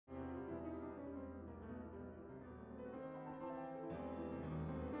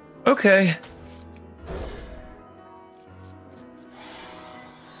Okay.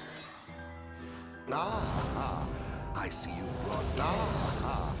 Ah, I see you've brought.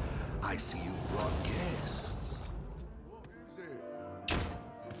 Ah, I see you've brought guests. What is it?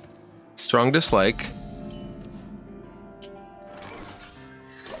 Strong dislike.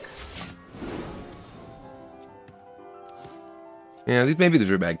 Yeah, maybe these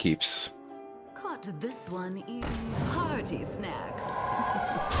are bad keeps. Caught this one eating hearty snacks.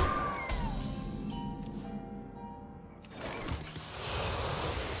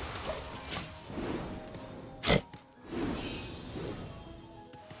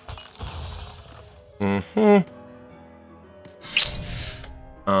 Mm-hmm.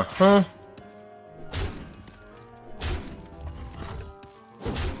 Uh-huh.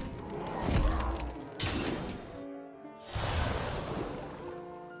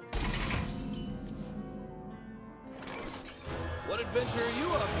 What adventure are you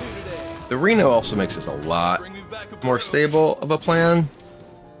up to today? The Reno also makes this a lot more stable of a plan.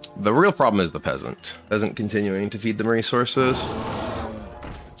 The real problem is the peasant. Peasant continuing to feed them resources.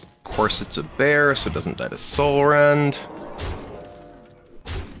 Of course, it's a bear, so it doesn't die to soul rend.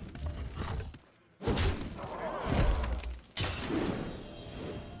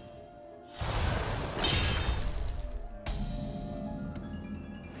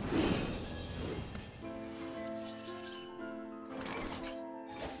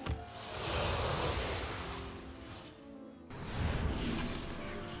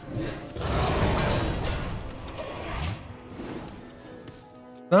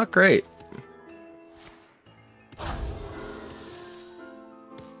 Not great.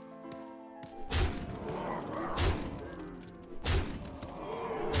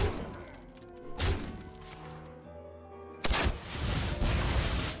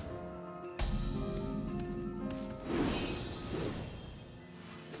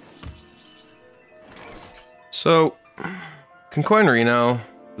 So, can coin Reno.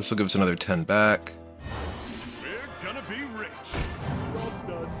 This will give us another 10 back. We're gonna be rich. Well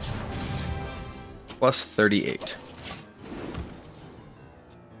done. Plus 38.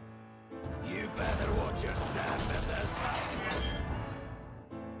 You better watch your step, missus.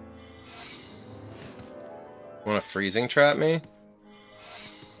 Want to freezing trap me?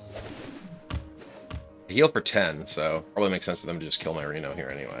 I heal for 10, so probably makes sense for them to just kill my Reno here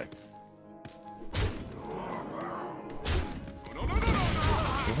anyway.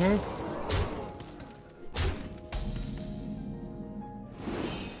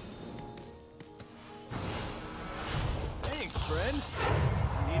 Thanks, friend.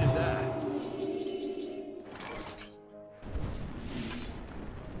 Needed that.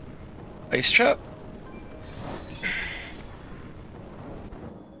 Ice trap?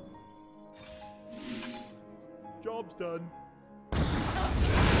 Job's done.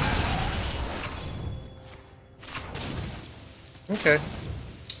 Okay.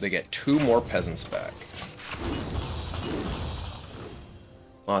 They get 2 more peasants back.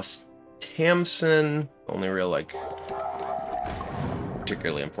 Lost Tamsin, only real, like,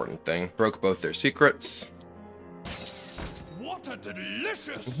 particularly important thing. Broke both their secrets. What a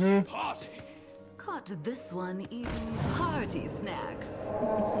delicious party. Caught this one eating hearty snacks.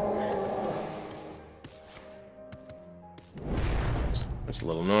 It's a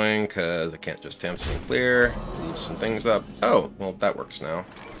little annoying because I can't just Tamsin and clear. Leave some things up. Oh, well, that works now.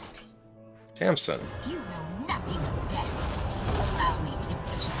 Tamsin. You know nothing of death. Allow me to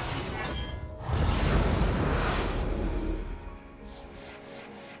teach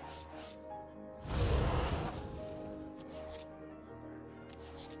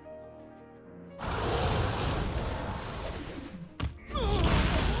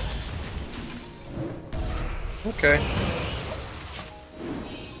Okay.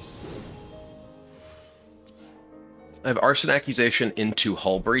 I have arson accusation into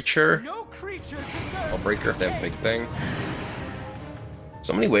Hull Breacher. No creature Hull Breaker if they have a big thing.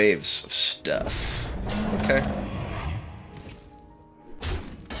 So many waves of stuff. Okay.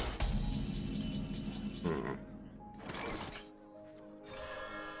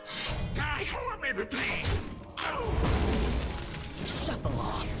 shuffle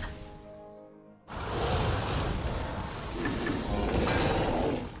off.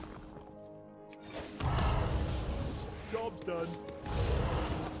 Job's done.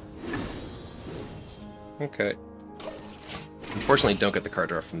 Okay. Unfortunately, don't get the card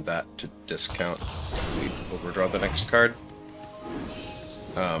draw from that to discount. We overdraw the next card.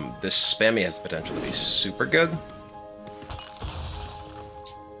 This spammy has the potential to be super good.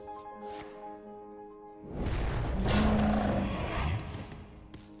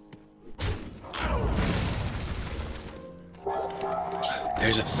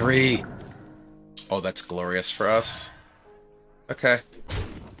 There's a 3. Oh, that's glorious for us. Okay.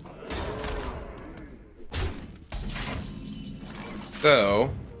 So...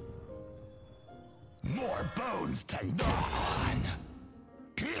 More bones to gnaw on.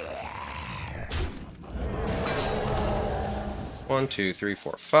 1, 2, 3,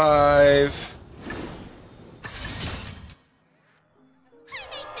 4, 5.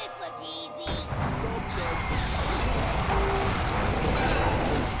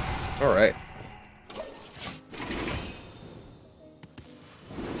 All right.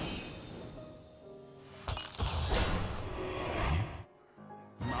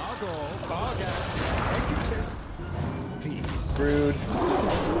 Rude.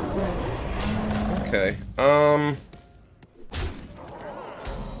 Okay. Well,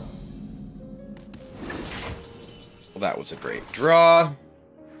 that was a great draw.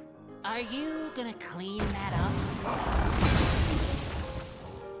 Are you gonna clean that up?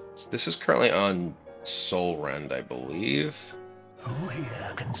 This is currently on Soul Rend, I believe. Who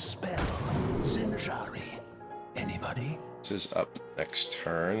here can spell Zinjari? Anybody? This is up next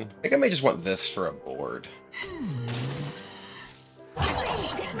turn. I think I may just want this for a board.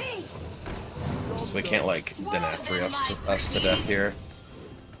 So they can't, like, Nathria us to death here.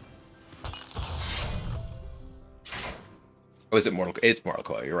 Oh, is it Mortal? It's Mortal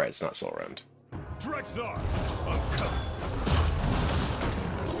Coil. You're right. It's not Soul Rend.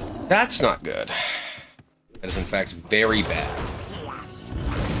 That's not good. That is, in fact, very bad.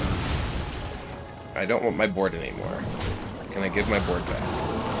 I don't want my board anymore. Can I give my board back?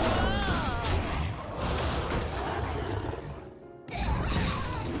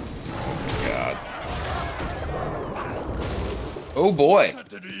 Oh, God. Oh, boy. A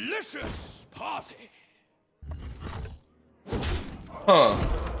delicious party. Huh.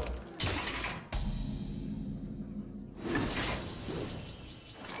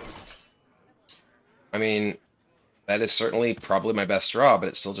 I mean, that is certainly probably my best draw, but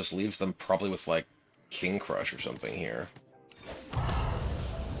it still just leaves them probably with, like, King Crush or something here.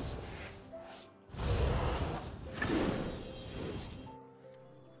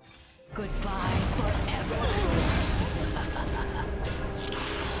 Goodbye forever.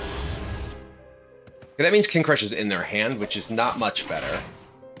 Okay, that means King Crush is in their hand, which is not much better.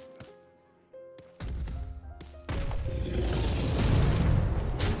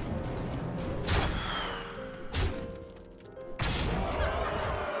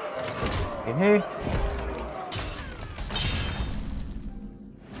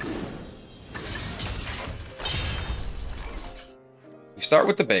 You start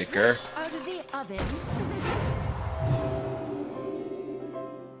with the Baker. Out of the oven.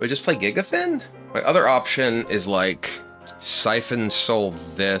 We just play Gigathin? My other option is like Siphon Soul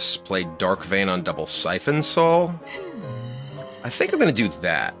this, play Dark Vein on double Siphon Soul. I think I'm gonna do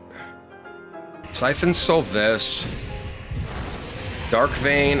that. Siphon Soul this, Dark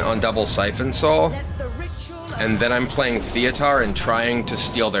Vein on double Siphon Soul, and then I'm playing Theatar and trying to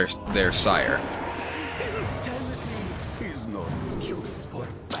steal their sire.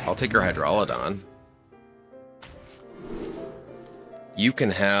 I'll take your Hydralodon. You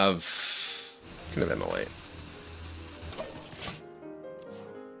can have Immolate.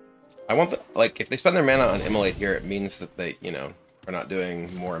 I want the, like, if they spend their mana on Immolate here, it means that they, you know, are not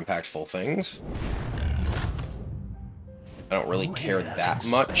doing more impactful things. I don't really care that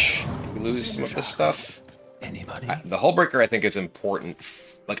much if we lose some of this stuff. Anybody? The Hullbreaker, I think, is important.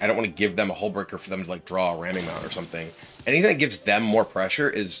 Like, I don't want to give them a Hullbreaker for them to, like, draw a Ramming Mount or something. Anything that gives them more pressure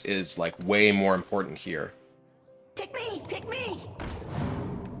is like, way more important here. Pick me! Pick me!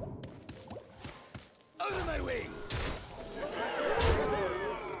 Out of my way.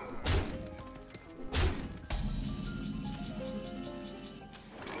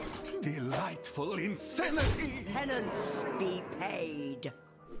 Delightful insanity! Penance be paid.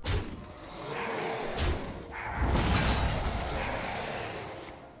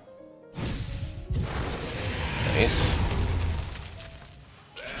 Nice.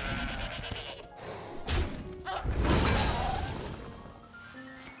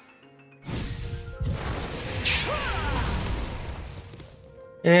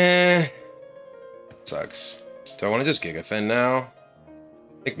 Sucks. Do I want to just Gigafin now?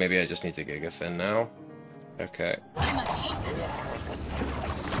 I think maybe I just need to Gigafin now. Okay. I must hasten.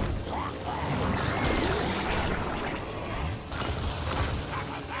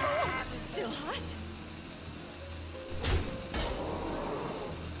 Still hot?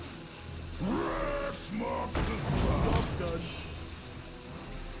 Let's mark the spot. Done.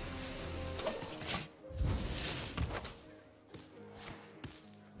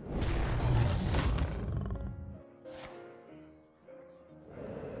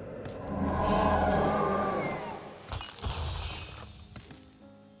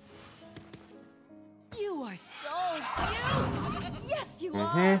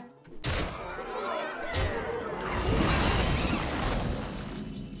 Mm-hmm.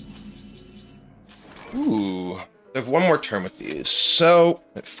 Ooh. I have one more turn with these. So,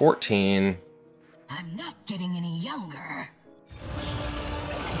 at 14... I'm not getting any younger.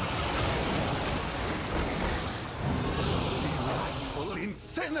 Full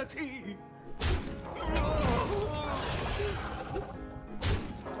insanity.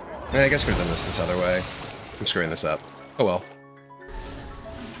 I guess we could have done this other way. I'm screwing this up. Oh well.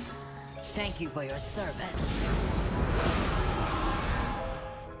 Thank you for your service.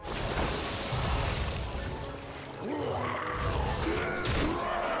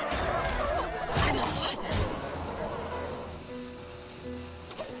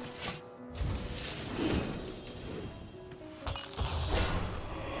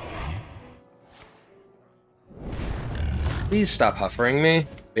 Please stop huffering me.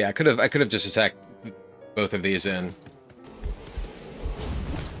 Yeah, I could have just attacked both of these in.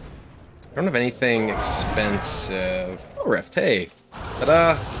 I don't have anything expensive. Oh, Rift, hey.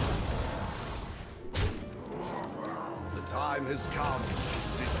 Ta-da! The time has come to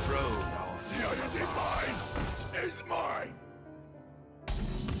dethrone our fury. Mine is mine.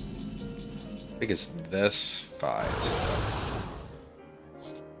 I think it's this 5.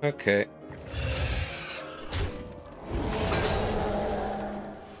 Okay.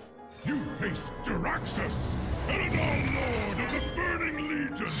 You face Jaraxxus, Eridon Lord of the Burning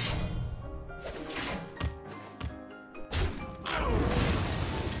Legion!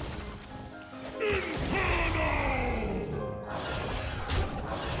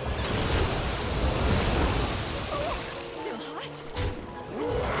 Still hot?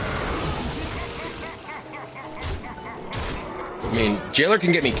 I mean, Jailer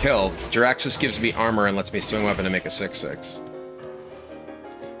can get me killed. Jaraxxus gives me armor and lets me swing weapon and make a 6/6.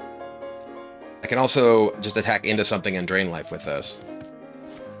 I can also just attack into something and drain life with this.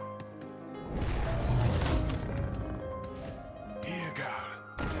 Here,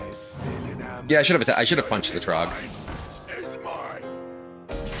 God. Yeah, I should have punched the Trog. Is mine.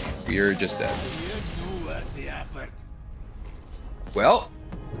 You're just dead. Well,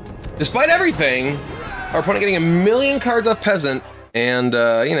 despite everything, our opponent getting 1,000,000 cards off Peasant, and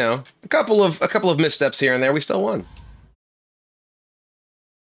you know, a couple of missteps here and there, we still won.